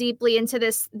look more deeply into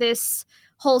this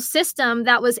whole system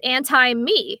that was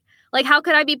anti-me? Like, how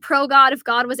could I be pro-God if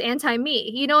God was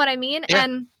anti-me? You know what I mean? Yeah.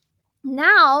 And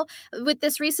now, with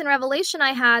this recent revelation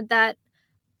I had that,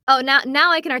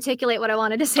 now I can articulate what I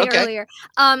wanted to say earlier.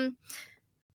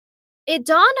 It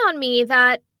dawned on me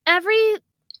that every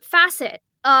facet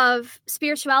of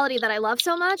spirituality that I love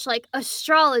so much, like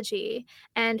astrology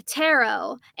and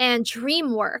tarot and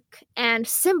dream work and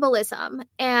symbolism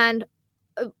and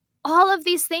all of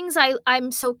these things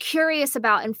I'm so curious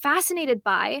about and fascinated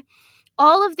by,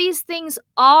 all of these things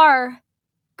are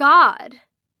God.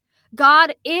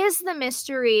 God is the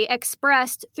mystery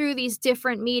expressed through these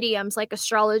different mediums like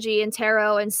astrology and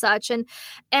tarot and such.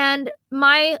 And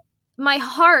my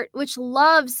heart, which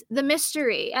loves the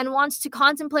mystery and wants to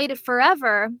contemplate it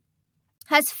forever,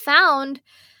 has found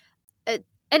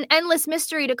an endless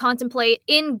mystery to contemplate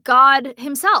in God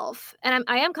himself. And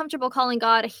I am comfortable calling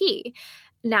God a he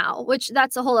now, which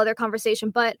that's a whole other conversation.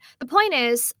 But the point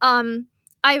is,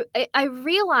 I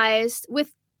realized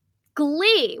with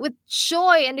glee, with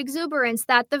joy and exuberance,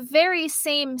 that the very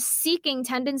same seeking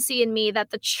tendency in me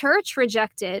that the church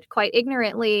rejected quite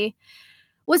ignorantly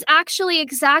was actually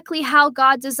exactly how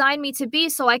God designed me to be,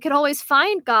 so I could always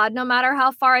find God no matter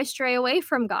how far I stray away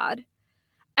from God.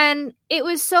 And it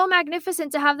was so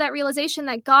magnificent to have that realization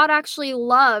that God actually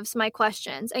loves my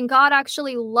questions, and God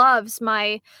actually loves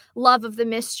my love of the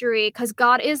mystery, because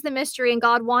God is the mystery and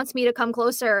God wants me to come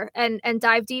closer and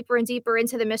dive deeper and deeper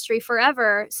into the mystery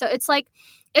forever. So it's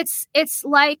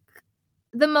like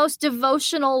the most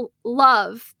devotional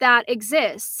love that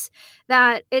exists,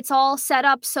 that it's all set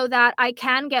up so that I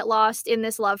can get lost in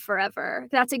this love forever.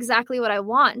 That's exactly what I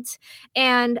want.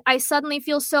 And I suddenly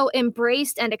feel so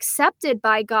embraced and accepted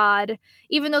by God,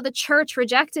 even though the church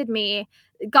rejected me.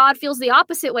 God feels the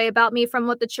opposite way about me from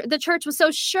what the church was so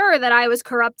sure that I was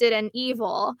corrupted and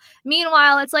evil.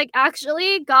 Meanwhile, it's like,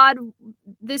 actually, God,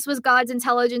 this was God's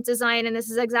intelligent design, and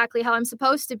this is exactly how I'm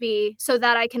supposed to be, so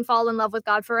that I can fall in love with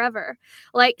God forever.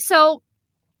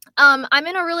 I'm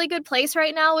in a really good place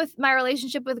right now with my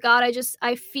relationship with God.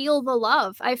 I feel the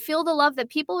love. I feel the love that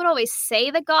people would always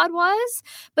say that God was,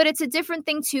 but it's a different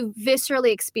thing to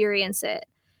viscerally experience it.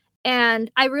 And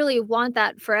I really want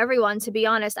that for everyone, to be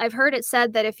honest. I've heard it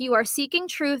said that if you are seeking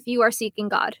truth, you are seeking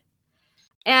God.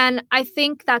 And I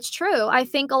think that's true. I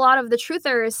think a lot of the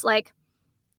truthers,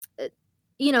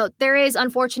 there is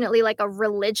unfortunately like a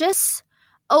religious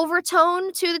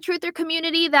overtone to the truther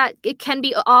community that it can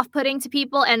be off-putting to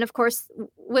people. And of course,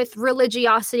 with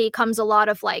religiosity comes a lot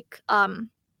of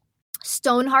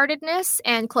stone-heartedness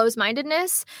and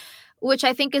closed-mindedness, which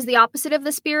I think is the opposite of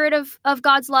the spirit of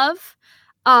God's love.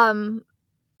 And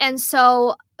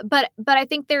so, but I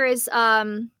think there is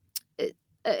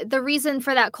the reason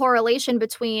for that correlation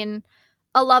between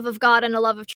a love of God and a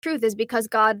love of truth is because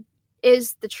God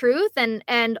is the truth,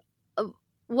 and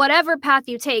whatever path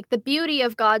you take, the beauty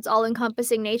of God's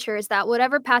all-encompassing nature is that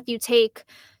whatever path you take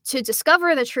to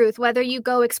discover the truth, whether you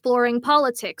go exploring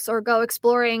politics or go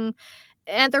exploring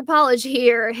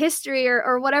anthropology or history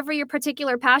or whatever your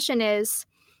particular passion is,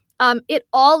 it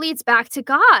all leads back to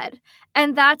God.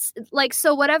 And that's like,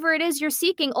 so whatever it is you're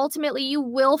seeking, ultimately you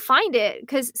will find it,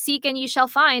 because seek and you shall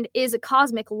find is a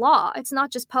cosmic law. It's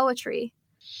not just poetry.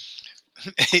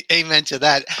 Amen to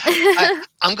that.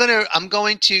 I'm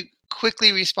going to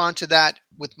quickly respond to that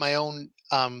with my own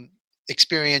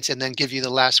experience, and then give you the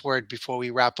last word before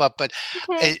we wrap up. But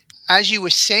Okay. as you were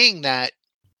saying that,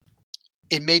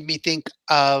 it made me think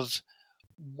of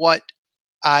what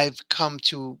I've come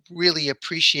to really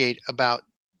appreciate about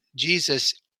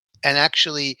Jesus. And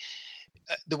actually,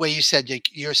 the way you said, like,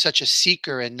 you're such a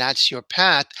seeker and that's your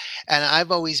path. And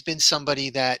I've always been somebody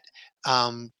that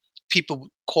people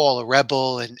call a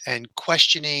rebel, and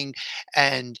questioning,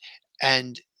 and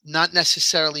not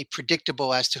necessarily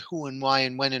predictable as to who and why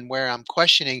and when and where I'm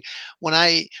questioning. When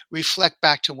I reflect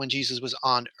back to when Jesus was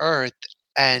on earth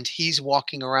and he's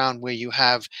walking around where you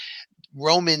have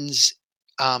Romans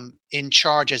in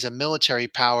charge as a military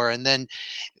power, and then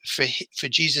for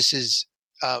Jesus's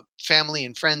family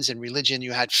and friends and religion,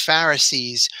 you had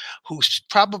Pharisees who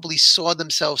probably saw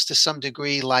themselves to some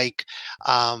degree like,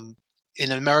 in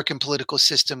an American political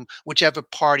system, whichever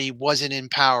party wasn't in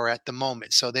power at the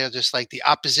moment. So they're just like the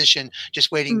opposition,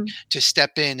 just waiting to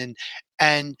step in.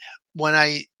 And when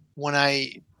I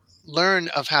learn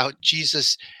of how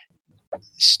Jesus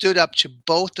stood up to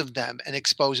both of them and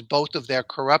exposed both of their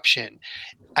corruption,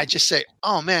 I just say,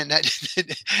 oh man, that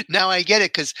now I get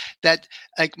it. Because that,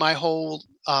 like, my whole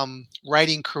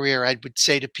writing career, I would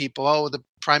say to people, oh, the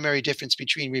primary difference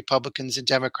between Republicans and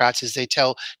Democrats is they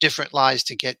tell different lies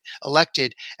to get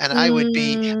elected. And I would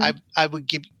be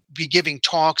giving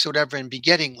talks or whatever, and be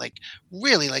getting like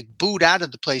really like booed out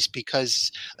of the place,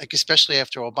 because, like, especially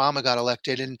after Obama got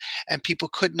elected, and people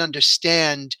couldn't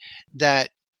understand that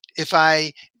if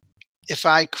I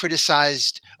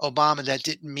criticized Obama, that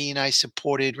didn't mean I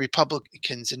supported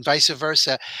Republicans, and vice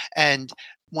versa. And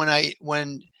when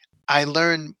I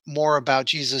learned more about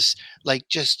Jesus, like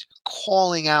just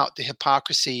calling out the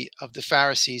hypocrisy of the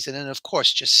Pharisees, and then of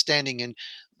course just standing in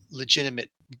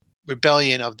legitimate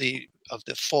rebellion of the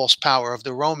false power of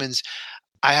the Romans,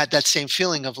 I had that same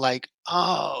feeling of like,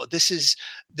 oh, this is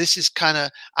kind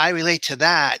of, I relate to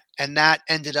that, and that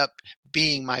ended up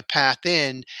being my path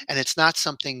in. And it's not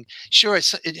something, sure,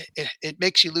 it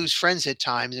makes you lose friends at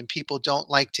times, and people don't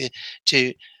like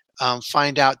to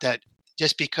find out that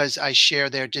just because I share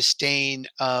their disdain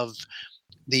of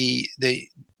the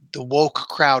woke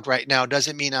crowd right now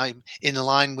doesn't mean I'm in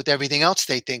line with everything else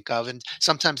they think of. And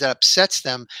sometimes that upsets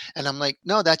them. And I'm like,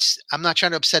 no, I'm not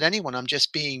trying to upset anyone. I'm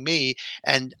just being me.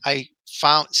 And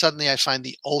suddenly I find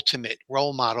the ultimate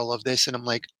role model of this. And I'm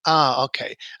like,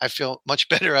 okay, I feel much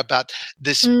better about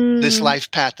this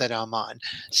life path that I'm on.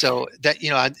 So that,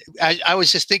 I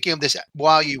was just thinking of this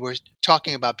while you were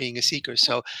talking about being a seeker.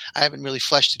 So I haven't really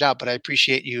fleshed it out, but I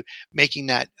appreciate you making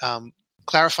that,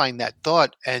 clarifying that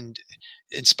thought, and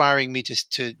inspiring me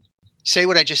to say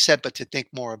what I just said, but to think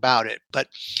more about it. But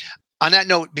on that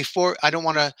note, before, I don't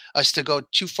want us to go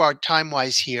too far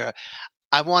time-wise here,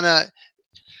 I want to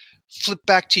flip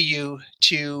back to you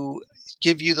to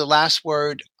give you the last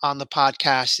word on the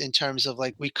podcast, in terms of,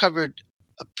 like, we covered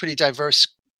a pretty diverse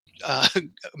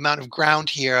amount of ground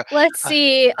here. Let's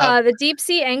see. The deep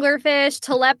sea anglerfish,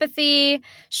 telepathy,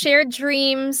 shared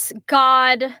dreams,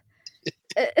 God.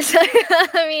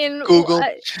 I mean, Google.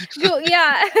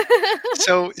 Yeah.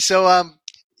 So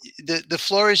the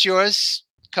floor is yours.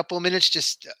 A couple of minutes,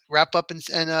 just wrap up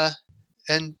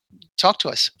and talk to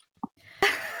us.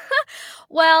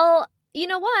 Well, you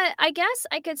know what? I guess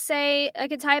I could tie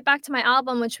it back to my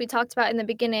album, which we talked about in the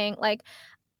beginning. Like,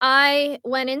 I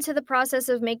went into the process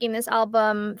of making this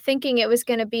album thinking it was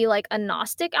going to be like a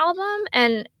Gnostic album.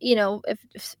 And,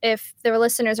 if the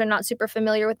listeners are not super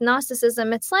familiar with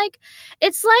Gnosticism, it's like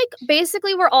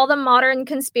basically where all the modern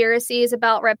conspiracies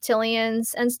about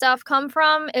reptilians and stuff come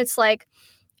from. It's like,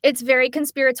 it's very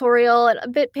conspiratorial and a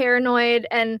bit paranoid,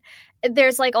 and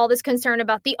there's like all this concern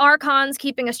about the archons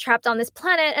keeping us trapped on this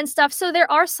planet and stuff. So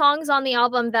there are songs on the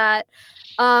album that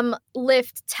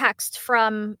lift text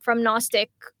from Gnostic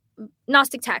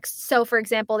texts. So, for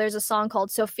example, there's a song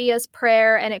called Sophia's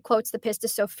Prayer, and it quotes the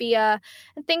Pistis Sophia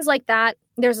and things like that.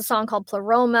 There's a song called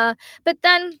Pleroma. But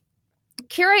then,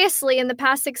 curiously, in the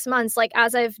past 6 months, like,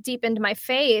 as I've deepened my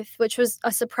faith, which was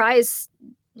a surprise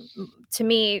to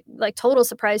me, like total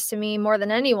surprise to me more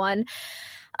than anyone,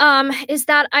 is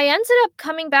that I ended up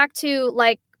coming back to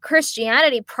like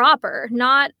Christianity proper,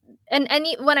 not and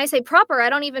when I say proper, I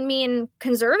don't even mean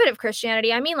conservative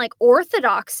Christianity. I mean like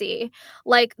orthodoxy,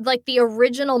 like the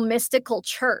original mystical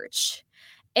church.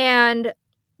 And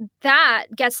that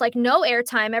gets like no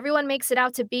airtime. Everyone makes it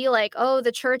out to be like, oh,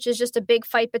 the church is just a big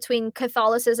fight between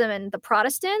Catholicism and the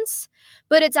Protestants.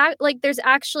 But it's like there's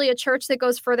actually a church that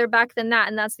goes further back than that,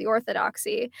 and that's the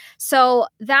Orthodoxy. So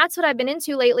that's what I've been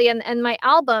into lately. And my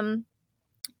album,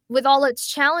 with all its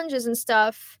challenges and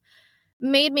stuff,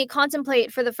 made me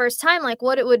contemplate for the first time like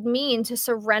what it would mean to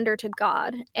surrender to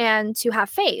God and to have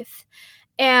faith.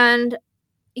 And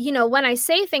when I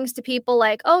say things to people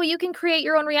like, oh, you can create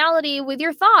your own reality with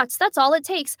your thoughts, that's all it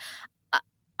takes.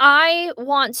 I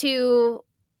want to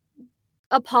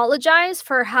apologize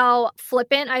for how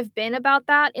flippant I've been about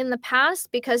that in the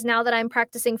past, because now that I'm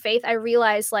practicing faith, I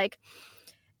realize like,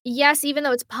 yes, even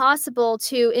though it's possible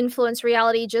to influence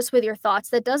reality just with your thoughts,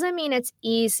 that doesn't mean it's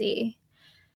easy.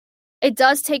 It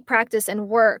does take practice and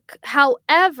work.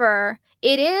 However,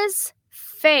 it is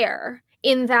fair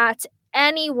in that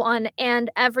anyone and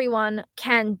everyone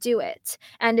can do it.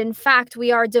 And in fact,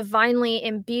 we are divinely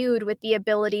imbued with the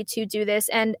ability to do this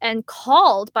and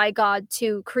called by God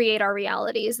to create our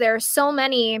realities. There are so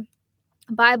many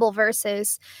Bible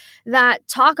verses that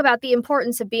talk about the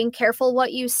importance of being careful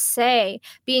what you say,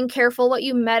 being careful what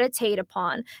you meditate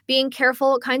upon, being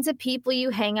careful what kinds of people you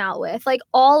hang out with. Like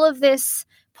all of this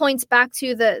points back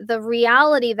to the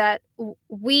reality that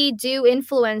we do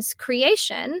influence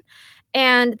creation.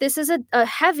 And this is a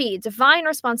heavy divine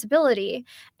responsibility.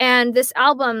 And this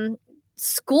album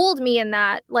schooled me in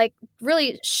that, like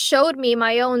really showed me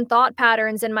my own thought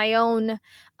patterns and my own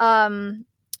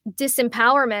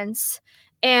disempowerments,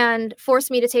 and forced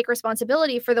me to take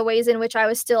responsibility for the ways in which I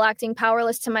was still acting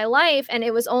powerless to my life. And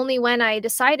it was only when I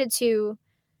decided to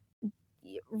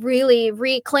really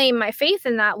reclaim my faith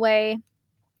in that way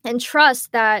and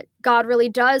trust that God really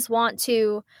does want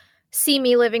to see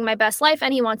me living my best life,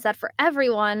 and he wants that for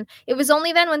everyone. It was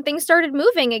only then when things started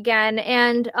moving again.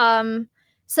 And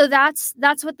so that's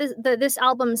what this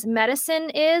album's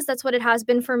medicine is. That's what it has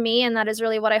been for me, and that is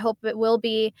really what I hope it will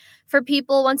be for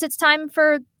people once it's time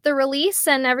for the release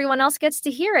and everyone else gets to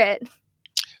hear it.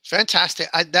 Fantastic.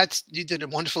 You did a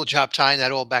wonderful job tying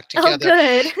that all back Oh,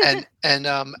 together. good. And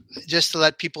just to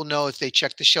let people know, if they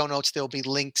check the show notes, there'll be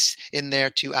links in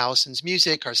there to Alicen's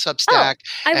music, her Oh, Substack.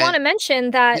 I And want to mention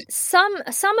that some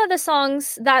of the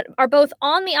songs that are both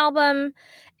on the album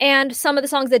and some of the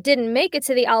songs that didn't make it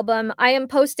to the album, I am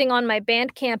posting on my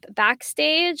Bandcamp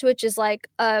Backstage, which is like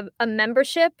a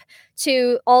membership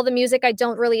to all the music I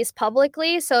don't release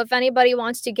publicly. So if anybody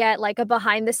wants to get like a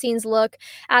behind the scenes look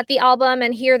at the album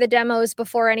and hear the demos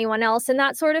before anyone else and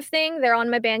that sort of thing, they're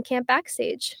on my Bandcamp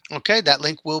Backstage. okay, that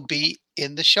link will be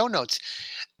in the show notes.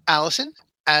 Alicen,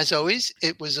 as always,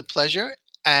 it was a pleasure,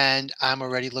 and I'm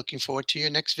already looking forward to your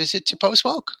next visit to Post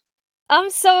Woke. I'm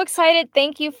so excited.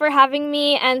 Thank you for having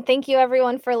me, and thank you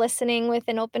everyone for listening with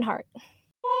an open heart.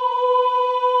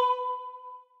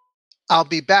 I'll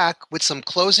be back with some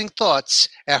closing thoughts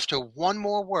after one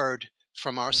more word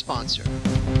from our sponsor.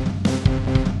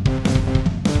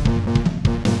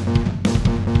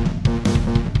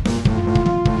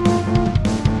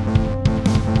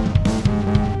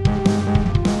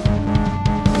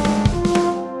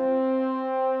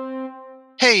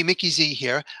 Hey, Mickey Z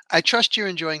here. I trust you're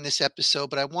enjoying this episode,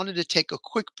 but I wanted to take a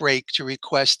quick break to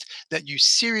request that you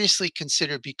seriously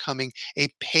consider becoming a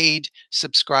paid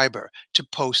subscriber to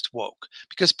Post Woke,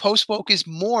 because Post Woke is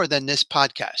more than this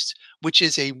podcast, which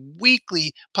is a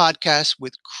weekly podcast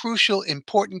with crucial,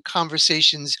 important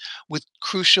conversations with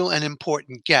crucial and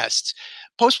important guests.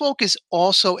 Post Woke is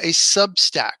also a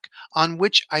Substack on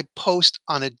which I post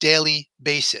on a daily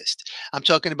basis. I'm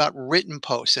talking about written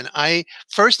posts. And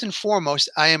first and foremost,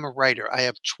 I am a writer. I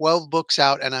have 12 books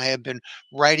out, and I have been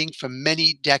writing for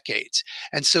many decades.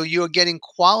 And so you're getting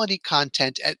quality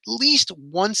content at least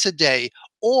once a day,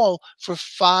 all for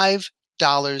 $5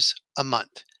 a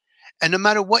month. And no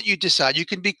matter what you decide, you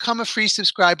can become a free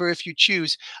subscriber if you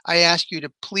choose. I ask you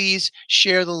to please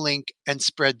share the link and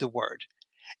spread the word.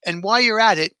 And while you're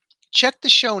at it, check the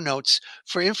show notes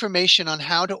for information on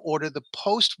how to order the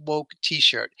Post Woke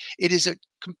t-shirt. It is a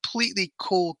completely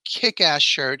cool, kick-ass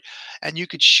shirt, and you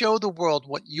could show the world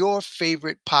what your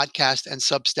favorite podcast and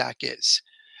Substack is.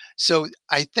 So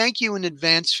I thank you in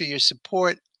advance for your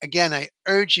support. Again, I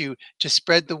urge you to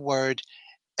spread the word,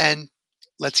 and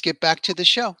let's get back to the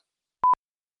show.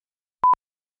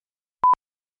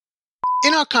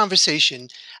 In our conversation,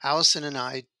 Alicen and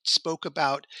I spoke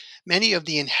about many of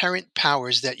the inherent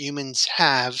powers that humans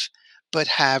have, but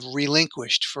have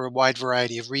relinquished for a wide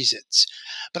variety of reasons.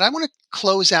 But I want to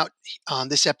close out on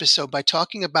this episode by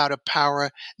talking about a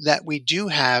power that we do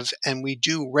have and we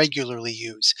do regularly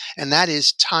use, and that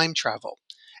is time travel.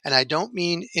 And I don't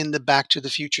mean in the Back to the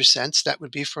Future sense, that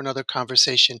would be for another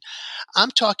conversation.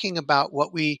 I'm talking about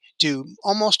what we do.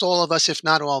 Almost all of us, if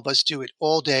not all of us, do it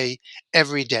all day,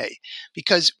 every day,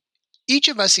 because each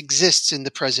of us exists in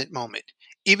the present moment.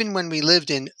 Even when we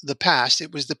lived in the past,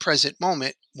 it was the present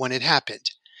moment when it happened.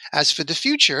 As for the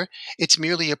future, it's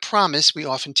merely a promise we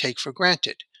often take for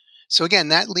granted. So again,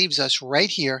 that leaves us right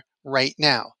here, right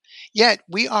now. Yet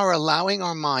we are allowing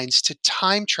our minds to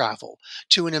time travel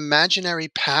to an imaginary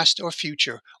past or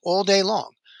future all day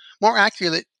long. More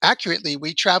accurately,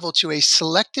 we travel to a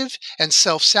selective and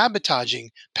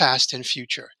self-sabotaging past and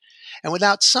future. And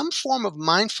without some form of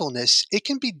mindfulness, it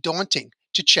can be daunting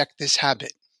to check this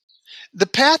habit. The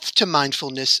path to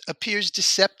mindfulness appears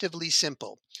deceptively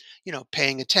simple.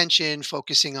 Paying attention,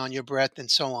 focusing on your breath, and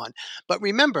so on. But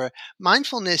remember,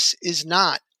 mindfulness is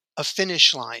not a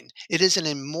finish line. It is an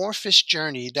amorphous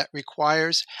journey that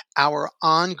requires our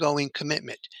ongoing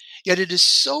commitment. Yet it is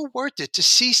so worth it to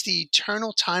cease the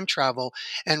eternal time travel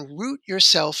and root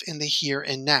yourself in the here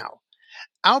and now.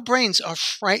 Our brains are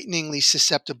frighteningly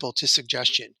susceptible to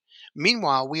suggestion.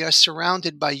 Meanwhile, we are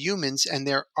surrounded by humans and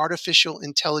their artificial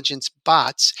intelligence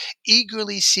bots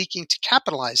eagerly seeking to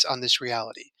capitalize on this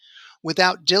reality.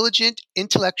 Without diligent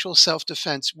intellectual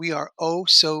self-defense, we are oh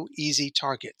so easy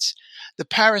targets. The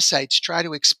parasites try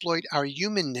to exploit our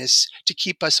humanness to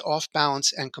keep us off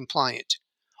balance and compliant.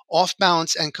 Off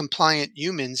balance and compliant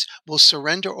humans will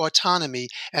surrender autonomy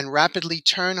and rapidly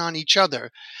turn on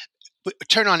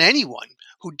anyone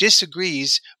who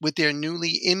disagrees with their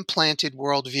newly implanted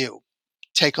worldview.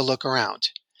 Take a look around.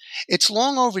 It's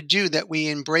long overdue that we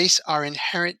embrace our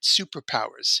inherent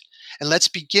superpowers. And let's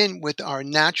begin with our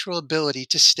natural ability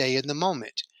to stay in the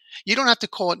moment. You don't have to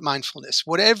call it mindfulness,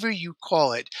 whatever you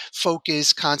call it,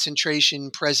 focus,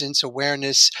 concentration, presence,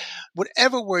 awareness,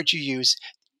 whatever word you use.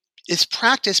 Its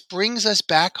practice brings us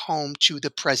back home to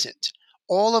the present.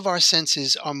 All of our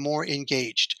senses are more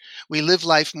engaged. We live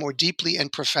life more deeply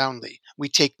and profoundly. We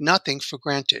take nothing for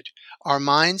granted. Our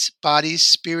minds, bodies,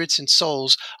 spirits, and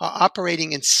souls are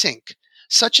operating in sync.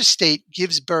 Such a state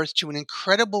gives birth to an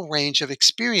incredible range of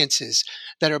experiences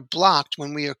that are blocked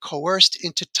when we are coerced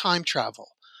into time travel.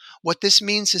 What this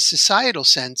means in societal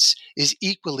sense is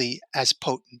equally as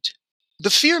potent. The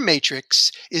fear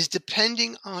matrix is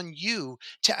depending on you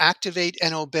to activate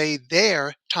and obey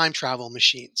their time travel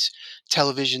machines,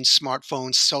 television,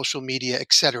 smartphones, social media,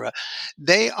 etc.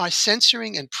 They are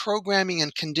censoring and programming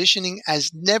and conditioning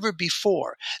as never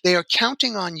before. They are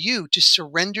counting on you to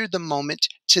surrender the moment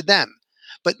to them.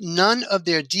 But none of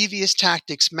their devious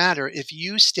tactics matter if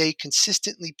you stay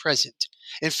consistently present.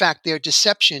 In fact, their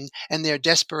deception and their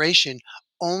desperation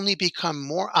only become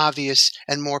more obvious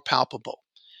and more palpable.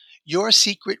 Your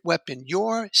secret weapon,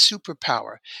 your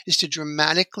superpower, is to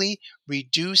dramatically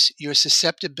reduce your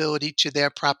susceptibility to their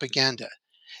propaganda.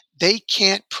 They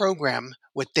can't program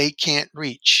what they can't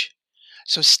reach.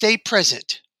 So stay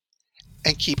present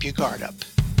and keep your guard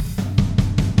up.